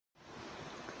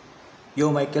Yo,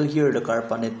 Michael here, the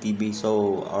Carpanet TV.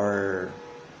 So our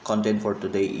content for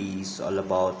today is all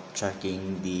about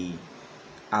checking the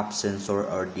app sensor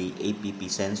or the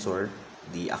APP sensor,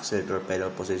 the accelerator pedal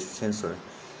position sensor,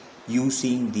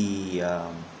 using the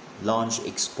Launch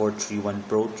X-431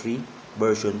 Pro3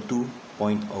 version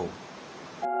 2.0.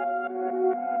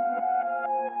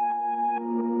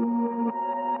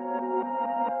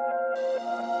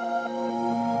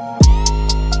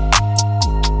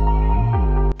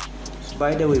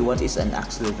 By the way, what is an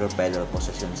accelerator pedal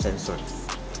position sensor?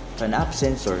 An app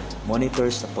sensor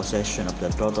monitors the position of the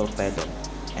throttle pedal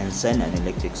and sends an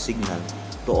electric signal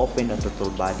to open the throttle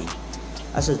body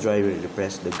as the driver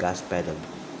depresses the gas pedal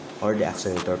or the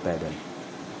accelerator pedal.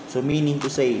 So meaning to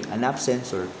say, an app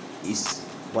sensor is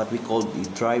what we call the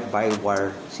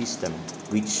drive-by-wire system,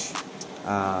 which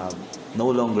no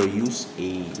longer use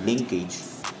a linkage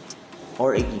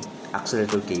or a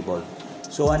accelerator cable.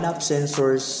 So an app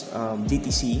sensor's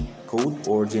DTC code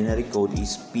or generic code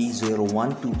is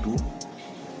P0122,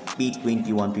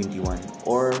 P2121,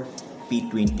 or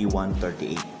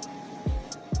P2138.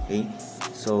 Okay,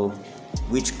 so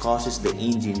which causes the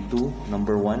engine to,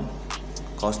 number one,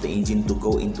 cause the engine to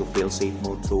go into fail-safe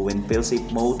mode. So when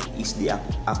fail-safe mode is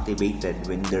deactivated,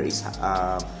 when there is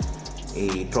a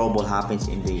trouble happens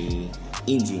in the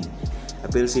engine,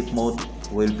 a fail-safe mode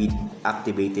will be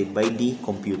activated by the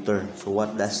computer. So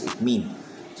what does it mean?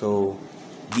 So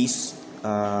this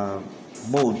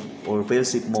mode or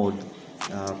fail-safe mode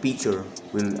feature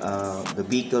will the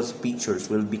vehicle's features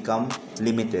will become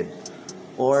limited,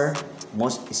 or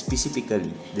most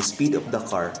specifically the speed of the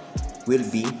car will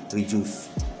be reduced.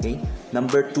 Okay,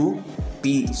 number two,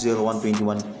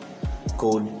 P0121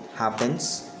 code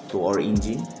happens to our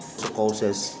engine, so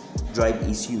causes drive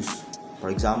issues. For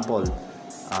example,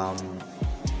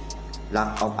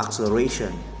 lack of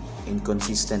acceleration,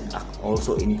 inconsistent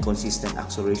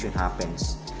acceleration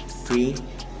happens. 3,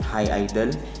 high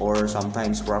idle or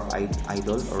sometimes rough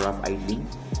idle or rough idling.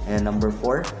 And number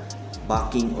 4,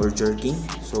 bucking or jerking,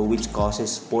 so which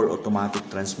causes poor automatic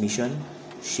transmission,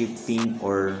 shifting,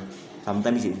 or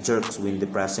sometimes it jerks when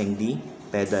depressing the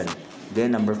pedal.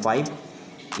 Then number 5,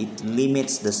 it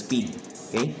limits the speed,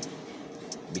 okay,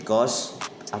 because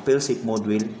a fail-safe mode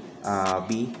will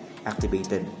be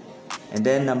activated. And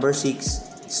then number 6,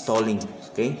 stalling.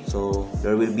 Okay, so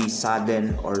there will be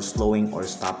sudden or slowing or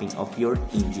stopping of your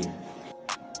engine.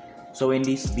 So in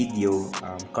this video,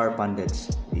 Car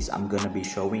Pundits, I'm gonna be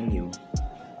showing you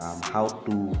how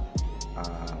to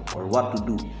or what to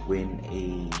do when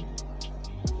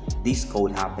this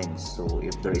code happens. So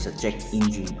if there is a checked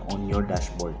engine on your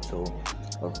dashboard, so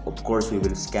of course we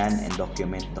will scan and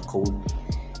document the code,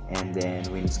 and then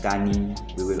when scanning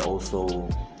we will also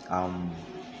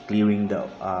clearing the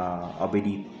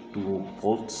ability to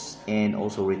faults and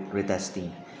also retesting.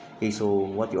 Okay, so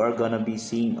what you are gonna be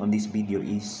seeing on this video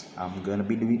is I'm gonna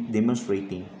be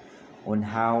demonstrating on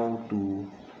how to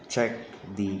check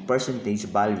the percentage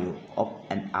value of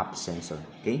an app sensor.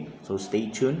 Okay, so stay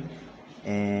tuned,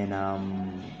 and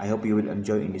I hope you will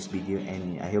enjoy in this video,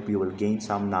 and I hope you will gain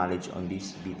some knowledge on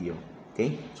this video.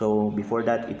 Okay, so before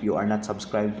that, if you are not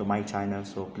subscribed to my channel,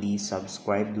 so please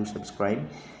subscribe,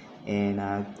 and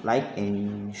like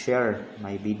and share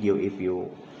my video if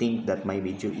you think that my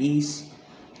video is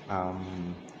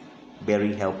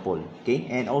very helpful. Okay,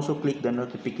 and also click the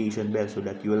notification bell so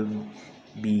that you will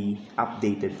be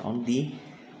updated on the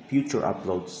future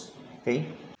uploads. Okay,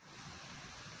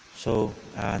 so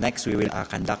next we will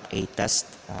conduct a test,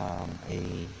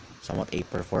 somewhat a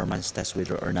performance test,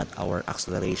 whether or not our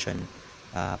acceleration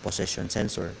position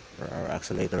sensor or our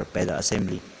accelerator pedal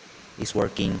assembly is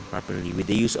working properly with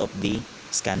the use of the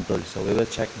scan tool. So we will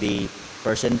check the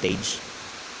percentage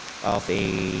of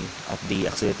the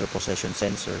accelerator position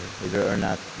sensor, whether or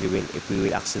not if we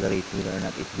will accelerate, whether or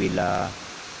not it will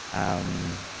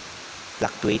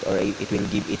fluctuate, or it will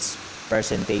give its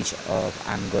percentage of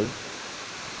angle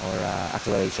or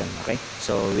acceleration. Okay,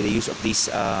 so with the use of this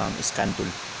scan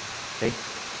tool, okay,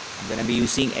 I'm gonna be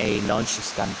using a launch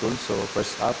scan tool. So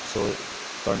first up, so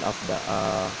turn off the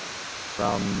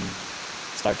from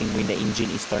starting when the engine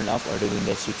is turned off or when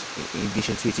the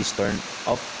ignition switch is turned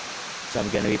off. So I'm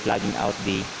gonna be plugging out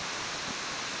the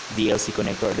DLC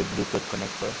connector or the Bluetooth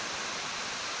connector.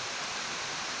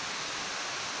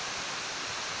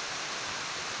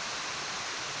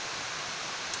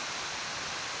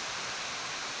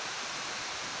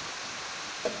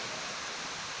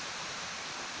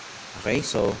 Okay,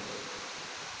 so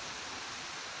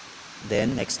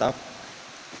then next up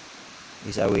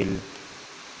is I will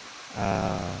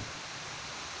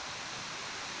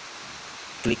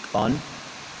click on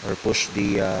or push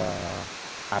the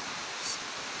app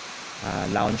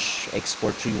Launch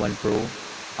X-431 Pro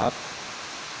up,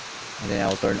 and then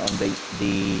I'll turn on the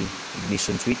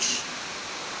ignition switch,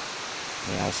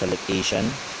 and I'll select Asian,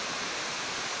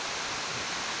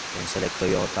 then select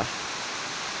Toyota,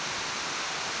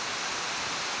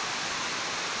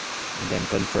 and then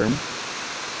confirm.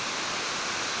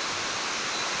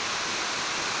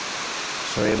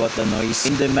 Sorry about the noise.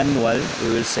 In the manual, we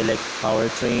will select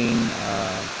powertrain,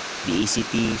 the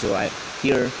ACT. So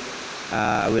here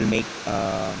I will make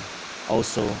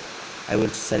also I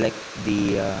will select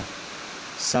the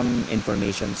some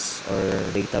informations or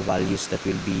data values that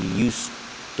will be used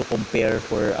to compare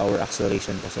for our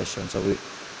acceleration possession. So we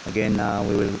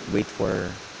will wait for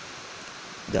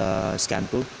the scan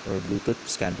tool or Bluetooth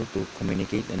scan tool to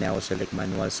communicate, and I will select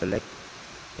manual select,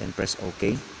 then press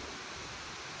OK.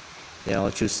 Then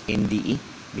I'll choose NDE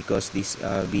because this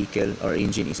vehicle or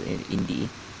engine is in NDE.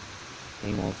 Okay,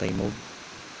 multi-mode,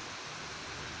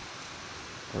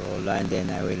 Corolla, and then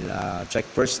I will check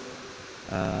first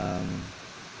a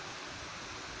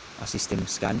system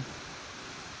scan.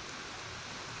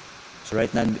 So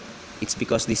right now it's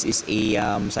because this is a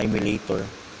simulator,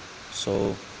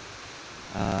 so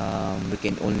we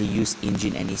can only use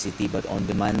engine and ACT, but on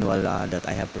the manual that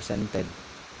I have presented,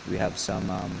 we have some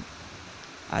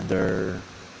other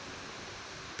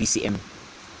PCM.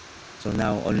 So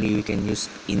now only we can use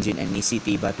engine and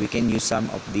ACT, but we can use some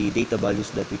of the data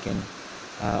values that we can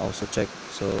also check.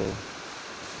 So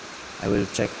I will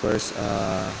check first,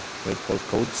 wait for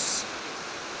codes.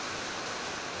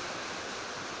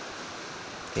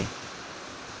 Okay,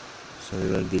 so we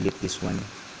will delete this one,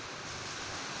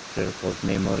 clear fault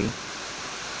memory,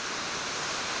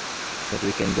 so that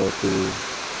we can go to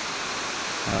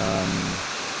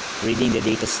reading the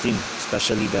data stream,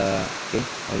 especially the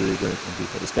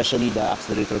especially the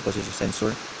accelerator position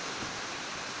sensor.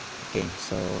 Okay,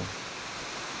 so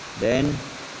then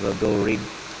we'll go read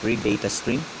data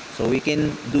stream. So we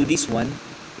can do this one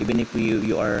even if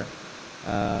you are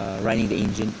running the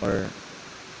engine or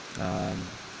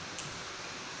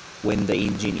when the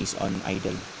engine is on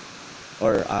idle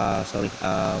or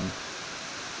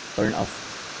turn off.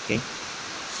 Okay,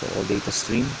 so all data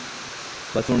stream.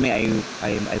 But for me,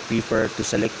 I prefer to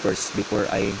select first before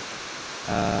I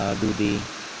do the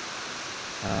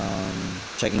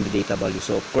checking the data value.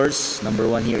 So of course, number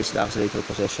one here is the accelerator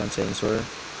possession sensor,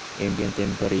 ambient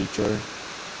temperature,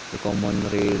 the common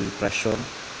rail pressure,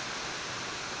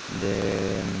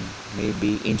 then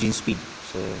maybe engine speed.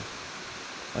 So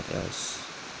what else?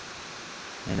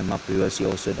 And the map, we will see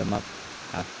also the map.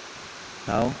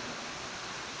 Now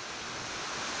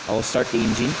I will start the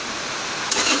engine.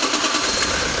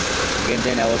 Again,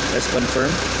 then I will press confirm.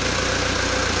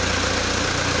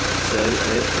 So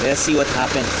let's see what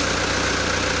happens.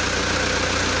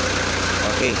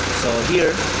 Okay, so here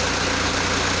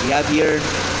we have here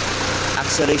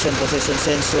acceleration possession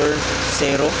sensor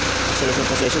 0, acceleration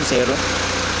possession 0,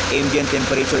 ambient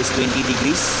temperature is 20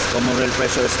 degrees, common rail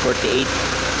pressure is 48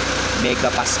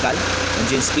 megapascal,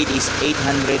 engine speed is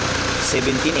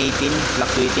 817-18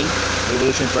 fluctuating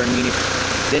revolution per minute.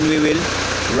 Then we will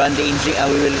run the engine,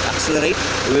 we will accelerate.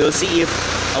 We will see if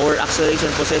our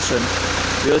acceleration possession,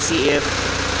 we will see if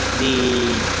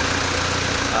the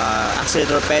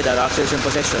accelerator pedal, acceleration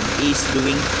possession is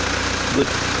doing good,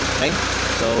 right?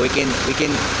 So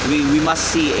we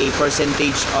must see a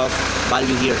percentage of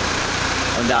value here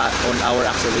on our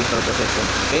accelerator possession.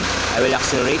 Okay, I will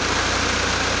accelerate.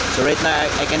 So right now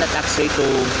I cannot accelerate to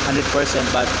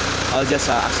 100%, but I'll just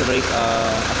accelerate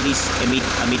at least a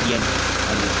median.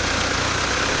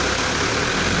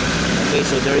 Okay,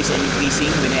 so there is an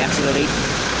increasing when I accelerate.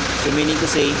 So meaning to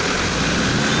say,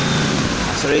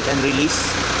 accelerate and release.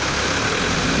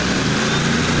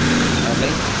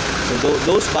 Okay, so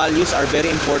those values are very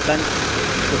important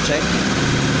to check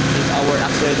if our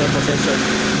accelerator possession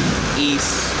is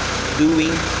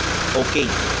doing okay.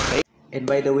 Okay? And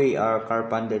by the way, car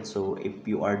pundit, so if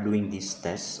you are doing these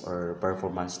tests or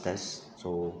performance tests,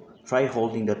 so try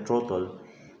holding the throttle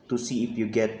to see if you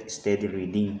get steady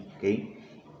reading. Okay,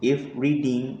 if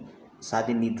reading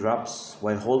suddenly drops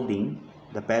while holding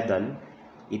the pedal,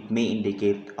 it may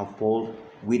indicate a fault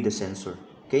with the sensor.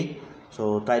 Okay,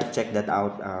 so try to check that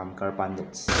out, car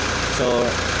pundits. So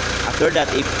after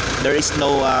that, if there is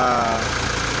no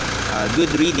good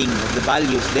reading of the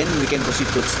values, then we can proceed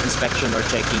to inspection or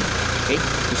checking. Okay,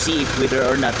 to see if whether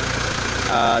or not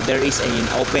there is an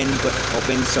open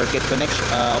circuit connection,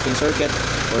 open circuit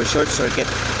or short circuit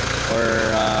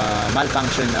or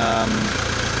malfunction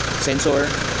sensor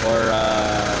or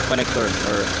connector,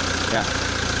 or yeah.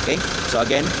 Okay, so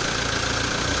again,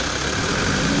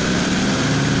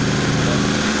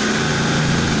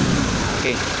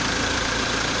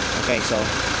 Okay, so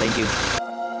thank you.